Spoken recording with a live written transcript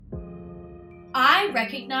I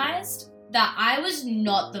recognized that I was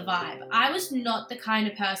not the vibe. I was not the kind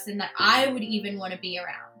of person that I would even want to be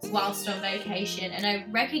around whilst on vacation. And I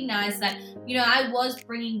recognized that, I was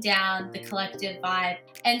bringing down the collective vibe.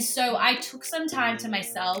 And so I took some time to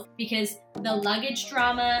myself because the luggage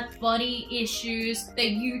drama, body issues, the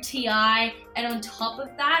UTI, and on top of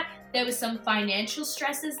that, there was some financial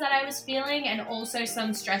stresses that I was feeling and also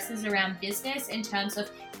some stresses around business in terms of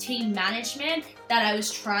team management that I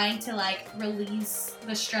was trying to release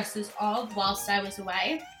the stresses of whilst I was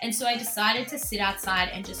away. And so I decided to sit outside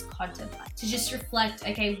and just contemplate, to just reflect,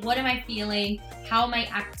 okay, what am I feeling? How am I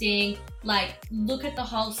acting? Look at the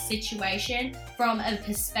whole situation from a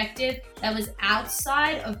perspective that was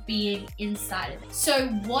outside of being inside of it. So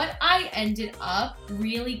what I ended up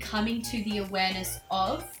really coming to the awareness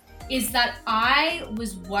of is that I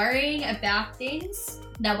was worrying about things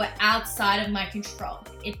that were outside of my control.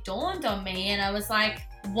 It dawned on me and I was like,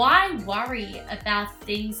 why worry about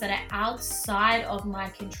things that are outside of my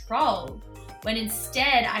control when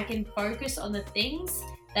instead I can focus on the things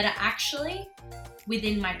that are actually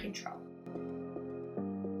within my control?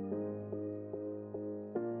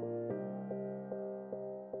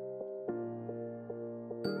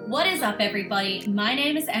 What is up, everybody? My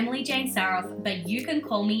name is Emily Jane Saroff, but you can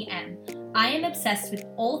call me Em. I am obsessed with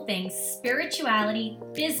all things spirituality,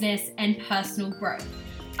 business, and personal growth.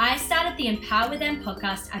 I started the Empower with Em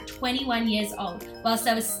podcast at 21 years old, whilst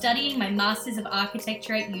I was studying my Masters of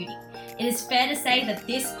Architecture at uni. It is fair to say that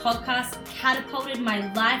this podcast catapulted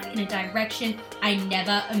my life in a direction I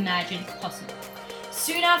never imagined possible.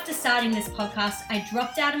 Soon after starting this podcast, I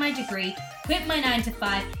dropped out of my degree, quit my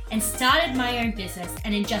 9-to-5, and started my own business,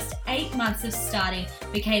 and in just 8 months of starting,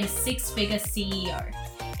 became a 6-figure CEO.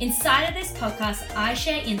 Inside of this podcast, I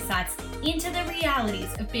share insights into the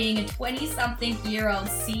realities of being a 20-something-year-old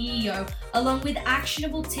CEO, along with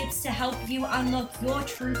actionable tips to help you unlock your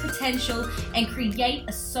true potential and create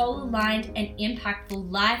a soul-aligned and impactful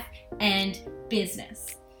life and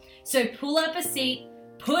business. So pull up a seat,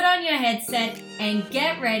 put on your headset, and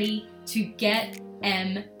get ready to get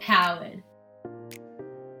empowered.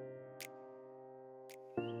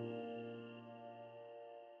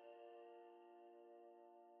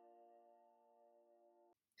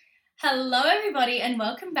 Hello, everybody, and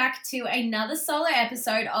welcome back to another solo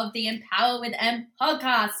episode of the Empower with Em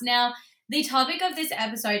podcast. Now, the topic of this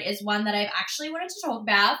episode is one that I've actually wanted to talk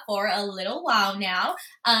about for a little while now,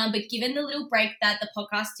 but given the little break that the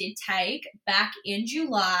podcast did take back in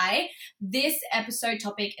July, this episode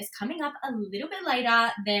topic is coming up a little bit later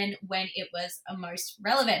than when it was most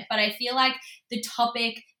relevant. But I feel like the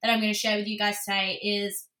topic that I'm going to share with you guys today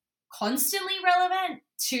is constantly relevant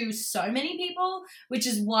to so many people, which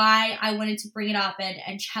is why I wanted to bring it up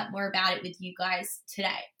and chat more about it with you guys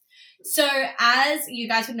today. So as you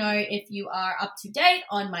guys would know, if you are up to date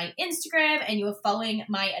on my Instagram and you are following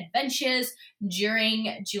my adventures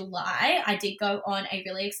during July, I did go on a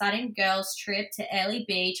really exciting girls trip to Airlie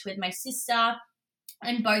Beach with my sister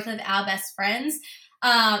and both of our best friends.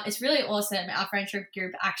 It's really awesome, our friendship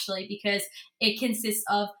group, actually, because it consists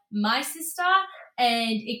of my sister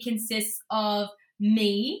and it consists of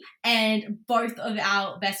me and both of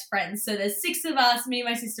our best friends. So there's 6 of us. Me and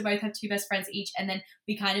my sister both have 2 best friends each, and then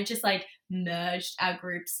we kind of just merged our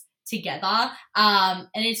groups together. And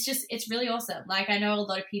it's really awesome. I know a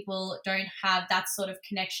lot of people don't have that sort of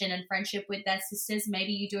connection and friendship with their sisters.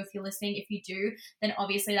 Maybe you do if you're listening. If you do, then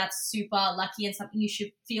obviously that's super lucky and something you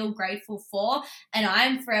should feel grateful for. And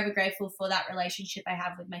I'm forever grateful for that relationship I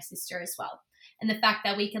have with my sister as well. And the fact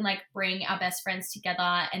that we can bring our best friends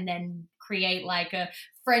together and then create a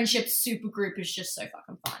friendship super group is just so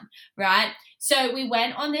fucking fun, right? So we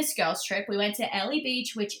went on this girls trip. We went to Airlie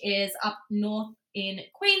Beach, which is up north in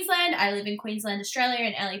Queensland. I live in Queensland, Australia,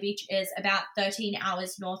 and Airlie Beach is about 13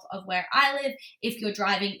 hours north of where I live if you're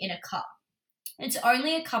driving in a car. It's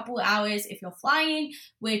only a couple hours if you're flying,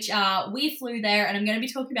 which we flew there, and I'm going to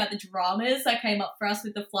be talking about the dramas that came up for us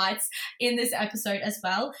with the flights in this episode as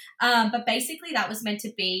well. But basically that was meant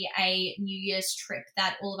to be a New Year's trip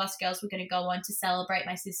that all of us girls were going to go on to celebrate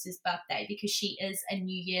my sister's birthday because she is a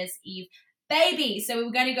New Year's Eve baby. So we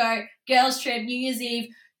were going to go girls trip, New Year's Eve,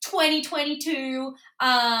 2022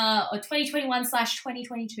 or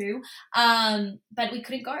 2021/2022, but we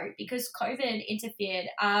couldn't go because COVID interfered.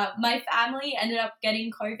 My family ended up getting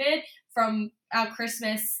COVID from our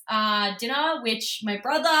Christmas dinner, which my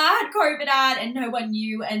brother had COVID at and no one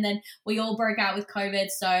knew. And then we all broke out with COVID.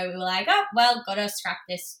 So we were like, oh, well, gotta scrap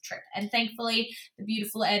this trip. And thankfully, the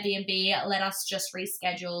beautiful Airbnb let us just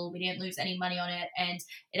reschedule. We didn't lose any money on it. And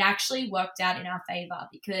it actually worked out in our favor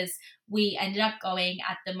because we ended up going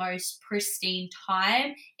at the most pristine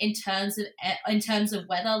time in terms of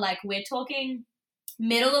weather. Like, we're talking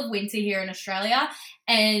middle of winter here in Australia,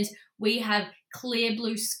 and we have clear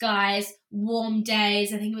blue skies, warm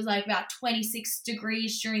days. I think it was like about 26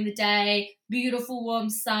 degrees during the day, beautiful warm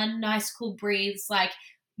sun, nice cool breeze. Like,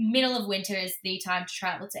 middle of winter is the time to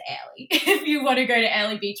travel to Airlie if you want to go to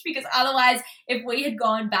Airlie Beach, because otherwise, if we had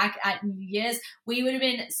gone back at New Year's, we would have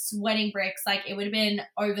been sweating bricks. Like, it would have been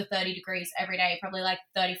over 30 degrees every day, probably like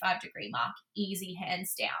 35-degree mark, easy,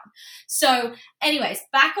 hands down. So anyways,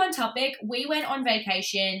 back on topic, we went on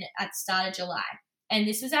vacation at the start of July. And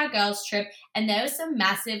this was our girls' trip, and there were some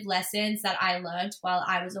massive lessons that I learned while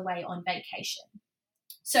I was away on vacation.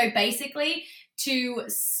 So basically, to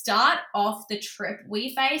start off the trip,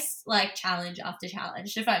 we faced like challenge after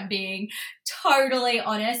challenge, if I'm being totally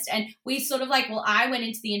honest. And we sort of like, well, I went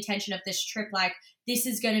into the intention of this trip like, this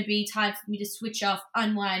is going to be time for me to switch off,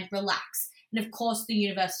 unwind, relax. And of course, the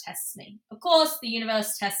universe tests me. Of course, the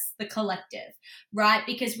universe tests the collective, right?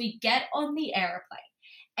 Because we get on the airplane.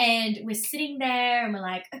 And we're sitting there and we're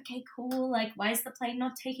like, okay, cool. Like, why is the plane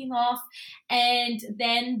not taking off? And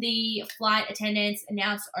then the flight attendants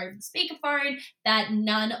announced over the speakerphone that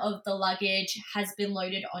none of the luggage has been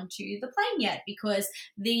loaded onto the plane yet because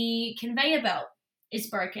the conveyor belt is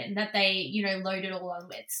broken that they, loaded all on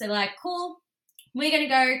with. So like, cool. We're going to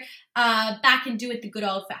go back and do it the good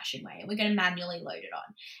old-fashioned way, and we're going to manually load it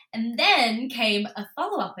on. And then came a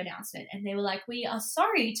follow-up announcement, and they were like, we are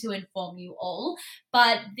sorry to inform you all,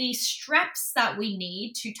 but the straps that we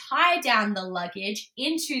need to tie down the luggage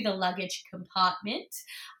into the luggage compartment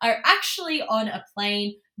are actually on a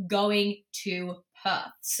plane going to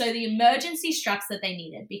Perth. So the emergency straps that they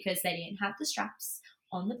needed, because they didn't have the straps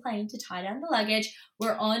on the plane to tie down the luggage,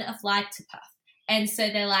 were on a flight to Perth. And so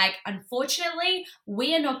they're like, unfortunately,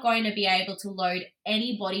 we are not going to be able to load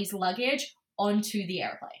anybody's luggage onto the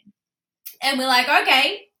airplane. And we're like,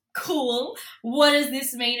 okay, cool. What does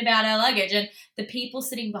this mean about our luggage? And the people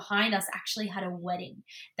sitting behind us actually had a wedding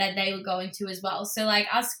that they were going to as well. So like,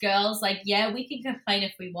 us girls, like, yeah, we can complain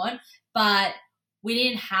if we want, but we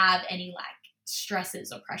didn't have any like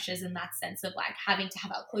stresses or pressures in that sense of like having to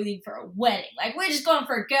have our clothing for a wedding. Like, we're just going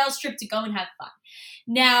for a girls' trip to go and have fun.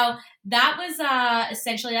 Now, that was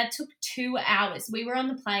essentially, that took 2 hours. We were on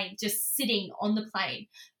the plane, just sitting on the plane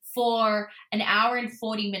for an hour and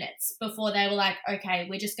 40 minutes before they were like, okay,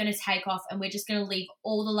 we're just going to take off and we're just going to leave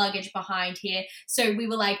all the luggage behind here. So we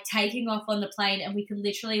were like taking off on the plane, and we could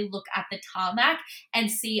literally look at the tarmac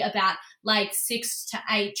and see about like 6 to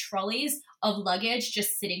 8 trolleys of luggage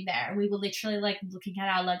just sitting there. And we were literally like looking at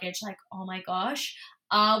our luggage like, oh my gosh,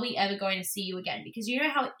 are we ever going to see you again? Because you know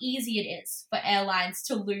how easy it is for airlines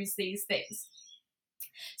to lose these things.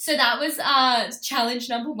 So that was challenge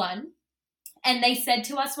number 1. And they said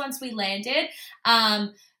to us once we landed,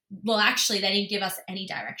 well, actually, they didn't give us any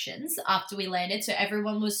directions after we landed. So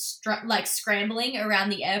everyone was scrambling around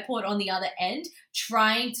the airport on the other end,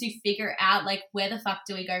 trying to figure out like, where the fuck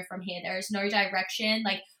do we go from here? There is no direction.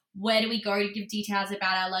 Like, where do we go to give details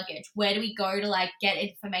about our luggage? Where do we go to like get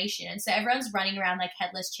information? And so everyone's running around like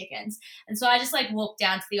headless chickens. And so I just like walked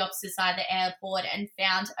down to the opposite side of the airport and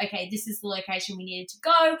found, okay, this is the location we needed to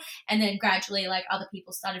go. And then gradually like other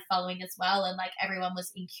people started following as well. And like everyone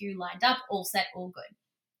was in queue, lined up, all set, all good.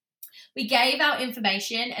 We gave our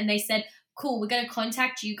information and they said, cool, we're going to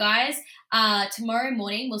contact you guys tomorrow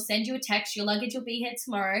morning. We'll send you a text. Your luggage will be here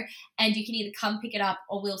tomorrow, and you can either come pick it up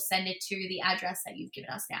or we'll send it to the address that you've given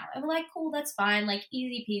us now. And we're like, cool, that's fine. Like,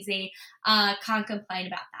 easy peasy. Can't complain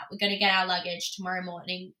about that. We're going to get our luggage tomorrow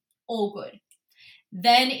morning. All good.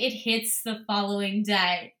 Then it hits the following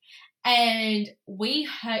day, and we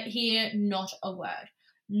hear not a word.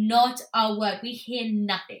 Not a word. We hear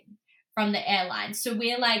nothing from the airline. So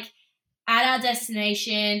we're like, at our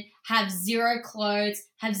destination, have 0 clothes,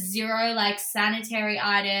 have 0 like sanitary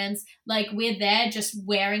items. Like, we're there just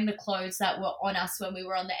wearing the clothes that were on us when we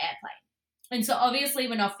were on the airplane. And so obviously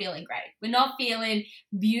we're not feeling great. We're not feeling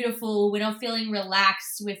beautiful. We're not feeling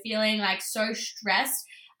relaxed. We're feeling like so stressed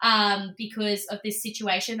because of this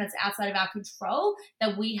situation that's outside of our control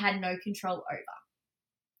that we had no control over.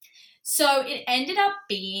 So it ended up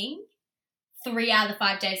being 3 out of the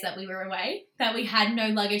 5 days that we were away that we had no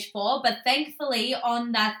luggage for. But thankfully,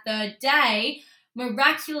 on that 3rd day,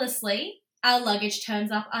 miraculously, our luggage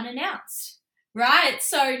turns up unannounced. right?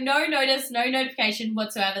 So no notice, no notification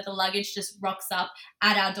whatsoever. The luggage just rocks up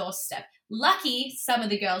at our doorstep. Lucky some of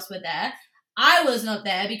the girls were there. I was not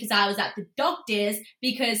there because I was at the doctor's,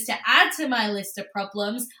 because to add to my list of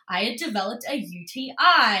problems, I had developed a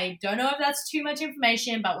UTI. Don't know if that's too much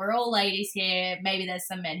information, but we're all ladies here. Maybe there's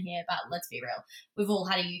some men here, but let's be real. We've all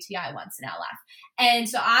had a UTI once in our life. And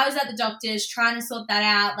so I was at the doctor's trying to sort that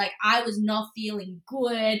out. Like, I was not feeling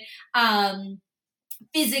good,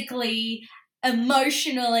 physically,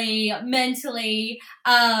 emotionally, mentally.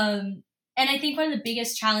 And I think one of the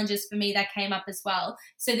biggest challenges for me that came up as well,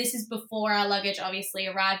 so this is before our luggage obviously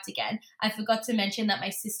arrived again, I forgot to mention that my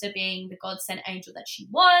sister, being the God-sent angel that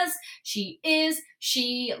she is,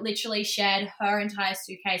 she literally shared her entire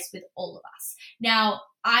suitcase with all of us. Now,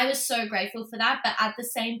 I was so grateful for that, but at the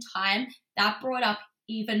same time, that brought up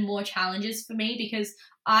even more challenges for me, because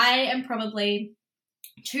I am probably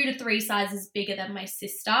 2 to 3 sizes bigger than my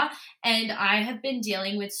sister, and I have been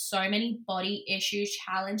dealing with so many body issue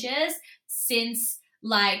challenges since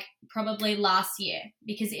like probably last year,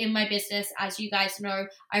 because in my business, as you guys know,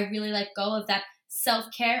 I really let go of that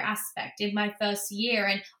self-care aspect in my first year,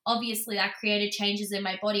 and obviously that created changes in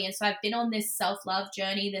my body. And so I've been on this self-love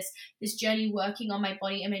journey, this journey working on my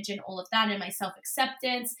body image and all of that, and my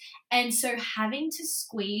self-acceptance. And so having to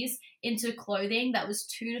squeeze into clothing that was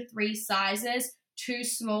 2 to 3 sizes too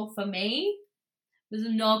small for me was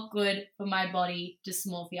not good for my body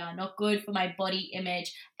dysmorphia, not good for my body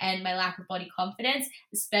image and my lack of body confidence,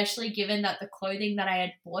 especially given that the clothing that I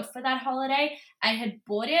had bought for that holiday, I had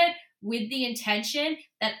bought it with the intention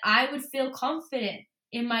that I would feel confident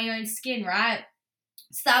in my own skin, right?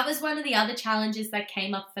 So that was one of the other challenges that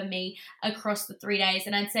came up for me across the 3 days.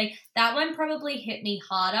 And I'd say that one probably hit me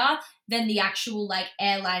harder than the actual like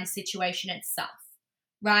airline situation itself.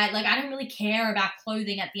 Right? Like, I don't really care about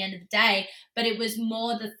clothing at the end of the day, but it was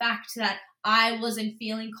more the fact that I wasn't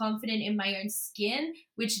feeling confident in my own skin,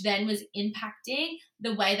 which then was impacting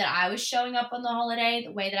the way that I was showing up on the holiday,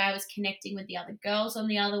 the way that I was connecting with the other girls on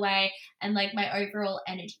the other way, and like my overall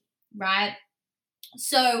energy, right?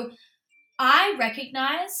 So I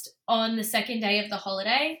recognized on the second day of the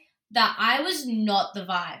holiday that I was not the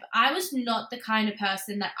vibe. I was not the kind of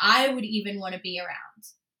person that I would even want to be around,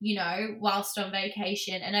 you know, whilst on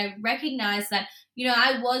vacation. And I recognized that, you know,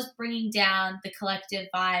 I was bringing down the collective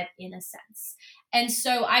vibe in a sense. And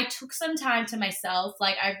so I took some time to myself.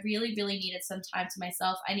 Like, I really, really needed some time to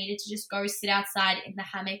myself. I needed to just go sit outside in the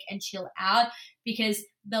hammock and chill out, because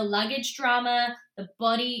the luggage drama, the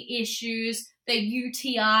body issues, the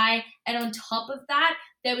UTI, and on top of that,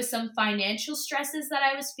 there was some financial stresses that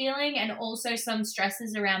I was feeling, and also some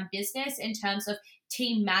stresses around business in terms of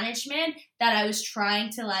team management that I was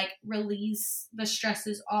trying to like release the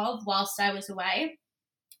stresses of whilst I was away.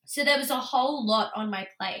 So there was a whole lot on my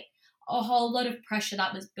plate, a whole lot of pressure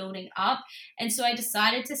that was building up. And so I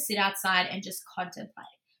decided to sit outside and just contemplate,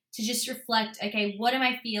 to just reflect, okay, what am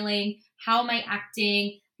I feeling? How am I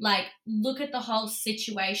acting? Like, look at the whole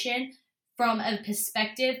situation from a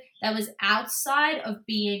perspective that was outside of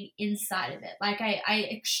being inside of it. Like, I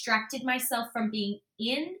extracted myself from being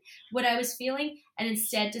in what I was feeling, and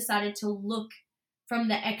instead decided to look from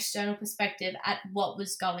the external perspective at what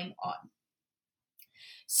was going on.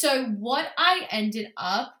 So what I ended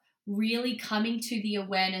up really coming to the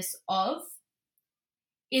awareness of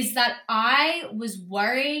is that I was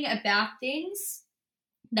worrying about things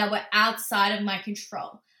that were outside of my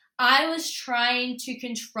control. I was trying to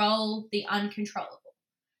control the uncontrollable.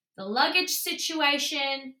 The luggage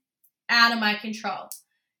situation, out of my control.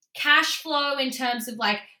 Cash flow in terms of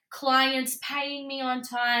like clients paying me on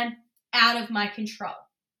time, out of my control.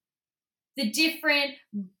 The different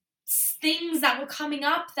things that were coming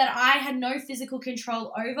up that I had no physical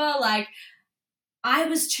control over, like, I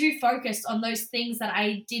was too focused on those things that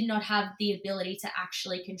I did not have the ability to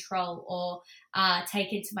actually control or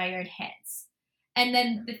take into my own hands. And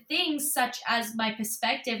then the things such as my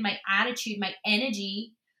perspective, my attitude, my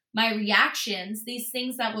energy, my reactions, these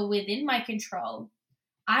things that were within my control,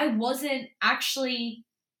 I wasn't actually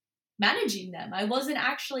managing them. I wasn't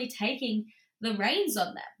actually taking the reins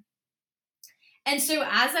on them. And so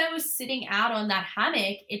as I was sitting out on that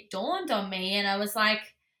hammock, it dawned on me, and I was like,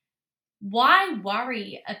 why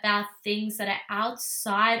worry about things that are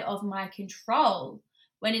outside of my control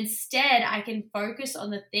when instead I can focus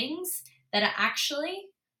on the things that are actually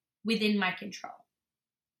within my control?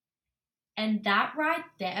 And that right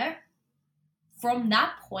there, from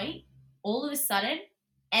that point, all of a sudden,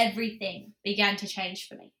 everything began to change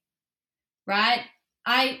for me, right?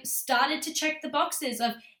 I started to check the boxes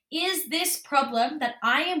of, is this problem that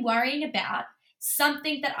I am worrying about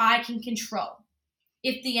something that I can control?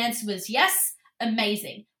 If the answer was yes,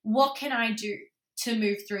 Amazing. What can I do to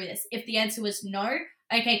move through this? If the answer was no,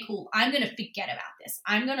 okay, cool. I'm going to forget about this.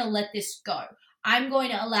 I'm going to let this go. I'm going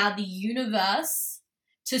to allow the universe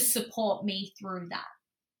to support me through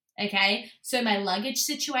that. Okay? So my luggage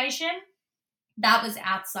situation, that was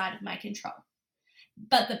outside of my control.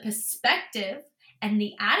 But the perspective and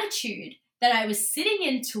the attitude that I was sitting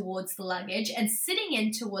in towards the luggage and sitting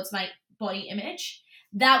in towards my body image,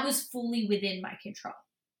 that was fully within my control,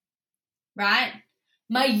 right?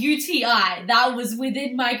 My UTI, that was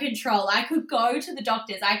within my control. I could go to the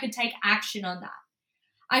doctors. I could take action on that.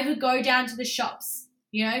 I could go down to the shops,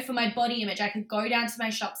 for my body image. I could go down to my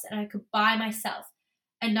shops and I could buy myself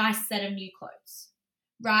a nice set of new clothes,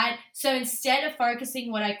 right? So instead of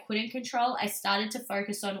focusing what I couldn't control, I started to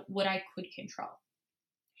focus on what I could control.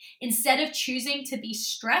 Instead of choosing to be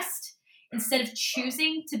stressed, instead of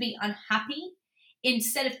choosing to be unhappy,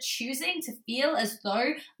 instead of choosing to feel as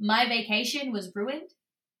though my vacation was ruined,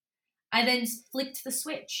 I then flicked the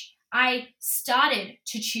switch. I started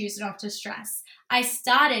to choose not to stress. I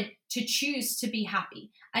started to choose to be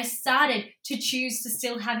happy. I started to choose to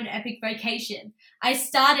still have an epic vacation. I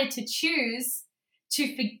started to choose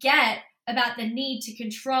to forget about the need to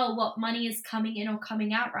control what money is coming in or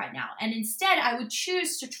coming out right now. And instead, I would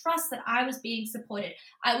choose to trust that I was being supported.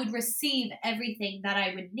 I would receive everything that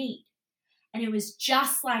I would need. And it was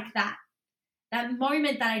just like that. That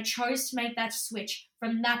moment that I chose to make that switch,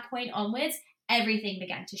 from that point onwards, everything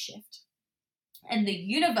began to shift. And the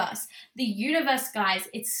universe, guys,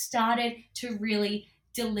 it started to really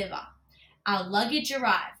deliver. Our luggage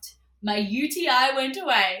arrived. My UTI went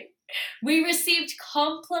away. We received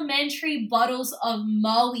complimentary bottles of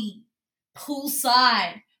Moe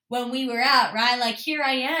poolside when we were out, right? Like, here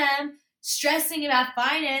I am stressing about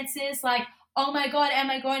finances, like, oh my God, am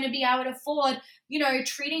I going to be able to afford,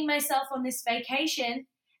 treating myself on this vacation?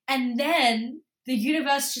 And then the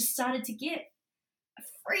universe just started to give a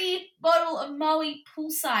free bottle of Moe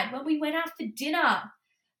poolside when we went out for dinner.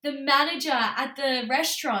 The manager at the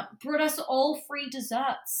restaurant brought us all free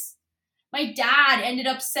desserts. My dad ended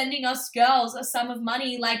up sending us girls a sum of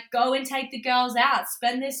money, like, go and take the girls out,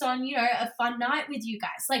 spend this on, a fun night with you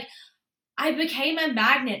guys. Like, I became a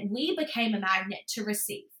magnet. We became a magnet to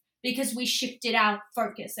receive because we shifted our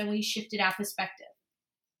focus and we shifted our perspective.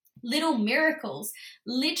 Little miracles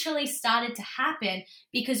literally started to happen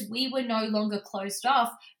because we were no longer closed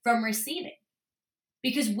off from receiving,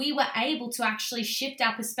 because we were able to actually shift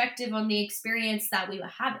our perspective on the experience that we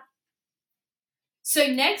were having. So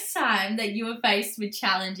next time that you are faced with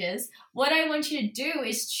challenges, what I want you to do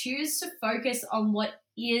is choose to focus on what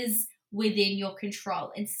is within your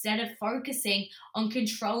control instead of focusing on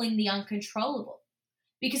controlling the uncontrollable.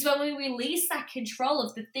 Because when we release that control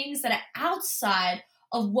of the things that are outside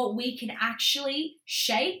of what we can actually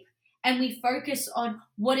shape, and we focus on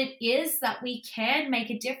what it is that we can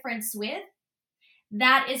make a difference with,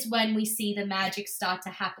 that is when we see the magic start to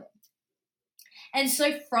happen. And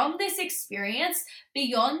so from this experience,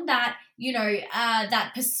 beyond that,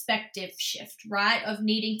 that perspective shift, right, of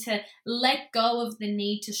needing to let go of the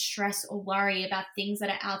need to stress or worry about things that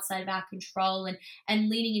are outside of our control, and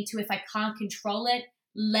leaning into, if I can't control it,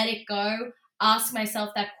 let it go. Ask myself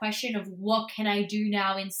that question of what can I do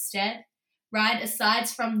now instead, right? Aside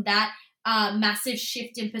from that massive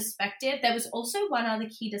shift in perspective, there was also one other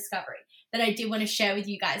key discovery that I did want to share with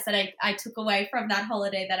you guys that I took away from that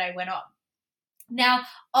holiday that I went on. Now,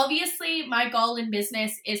 obviously, my goal in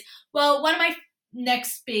business is, one of my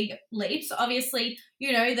next big leaps, obviously,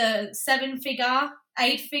 the 7-figure,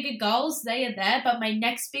 8-figure goals, they are there, but my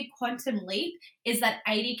next big quantum leap is that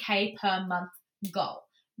 80K per month goal,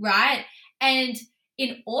 right? And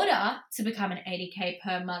in order to become an 80K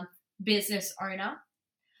per month business owner,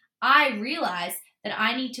 I realized that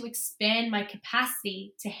I need to expand my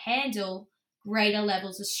capacity to handle greater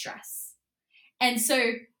levels of stress. And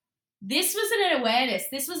so this was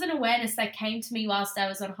an awareness that came to me whilst I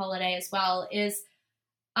was on holiday as well, is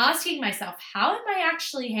asking myself, how am I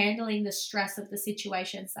actually handling the stress of the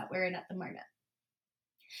situations that we're in at the moment?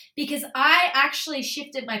 Because I actually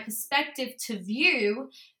shifted my perspective to view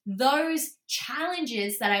those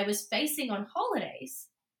challenges that I was facing on holidays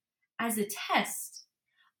as a test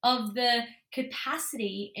of the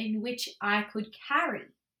capacity in which I could carry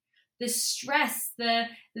the stress, the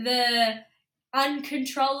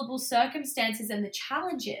uncontrollable circumstances and the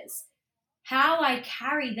challenges. How I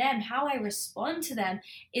carry them, how I respond to them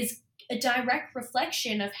is a direct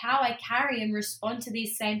reflection of how I carry and respond to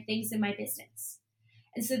these same things in my business.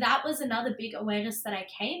 And so that was another big awareness that I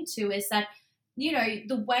came to, is that,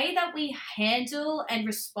 the way that we handle and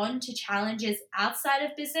respond to challenges outside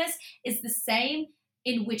of business is the same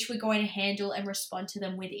in which we're going to handle and respond to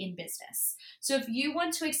them within business. So if you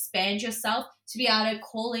want to expand yourself to be able to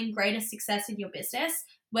call in greater success in your business,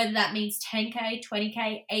 whether that means 10K,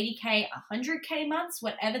 20K, 80K, 100K months,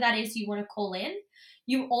 whatever that is you want to call in,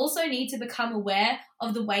 you also need to become aware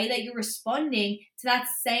of the way that you're responding to that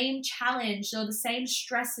same challenge or the same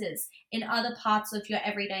stresses in other parts of your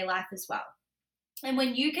everyday life as well. And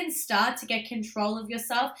when you can start to get control of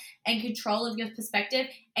yourself and control of your perspective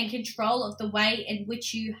and control of the way in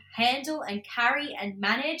which you handle and carry and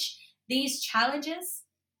manage these challenges,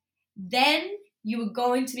 then you are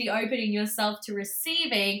going to be opening yourself to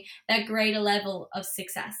receiving that greater level of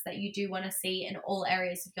success that you do want to see in all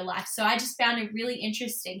areas of your life. So I just found it really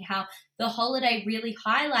interesting how the holiday really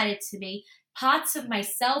highlighted to me parts of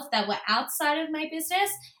myself that were outside of my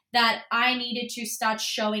business that I needed to start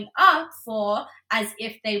showing up for as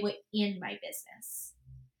if they were in my business.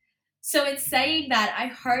 So in saying that, I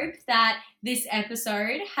hope that this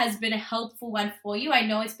episode has been a helpful one for you. I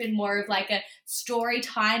know it's been more of like a story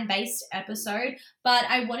time based episode, but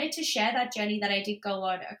I wanted to share that journey that I did go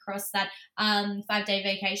on across that 5-day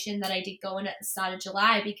vacation that I did go on at the start of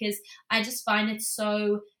July, because I just find it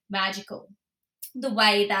so magical, the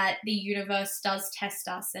way that the universe does test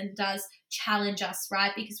us and does challenge us,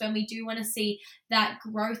 right? Because when we do want to see that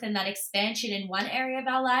growth and that expansion in one area of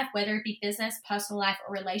our life, whether it be business, personal life,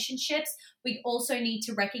 or relationships, we also need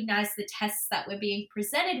to recognize the tests that we're being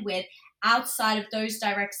presented with outside of those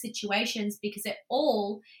direct situations, because it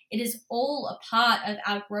is all a part of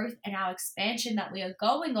our growth and our expansion that we are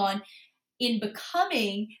going on in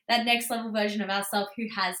becoming that next level version of ourselves who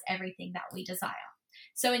has everything that we desire.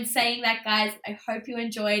 So in saying that, guys, I hope you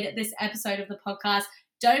enjoyed this episode of the podcast.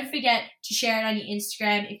 Don't forget to share it on your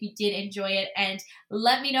Instagram if you did enjoy it, and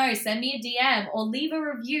let me know. Send me a DM or leave a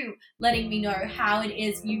review letting me know how it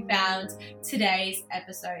is you found today's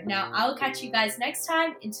episode. Now, I will catch you guys next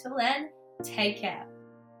time. Until then, take care.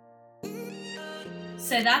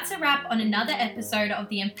 So that's a wrap on another episode of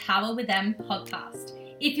the Empower with Em podcast.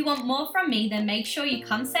 If you want more from me, then make sure you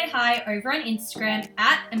come say hi over on Instagram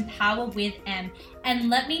at EmpowerWithEm and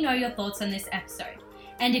let me know your thoughts on this episode.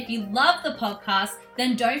 And if you love the podcast,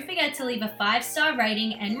 then don't forget to leave a 5-star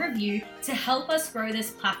rating and review to help us grow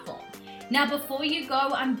this platform. Now, before you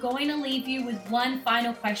go, I'm going to leave you with one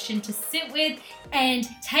final question to sit with and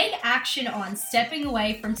take action on stepping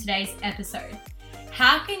away from today's episode.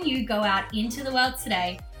 How can you go out into the world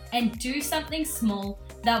today and do something small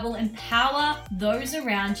that will empower those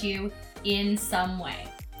around you in some way?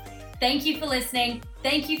 Thank you for listening.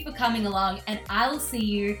 Thank you for coming along, and I will see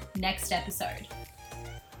you next episode.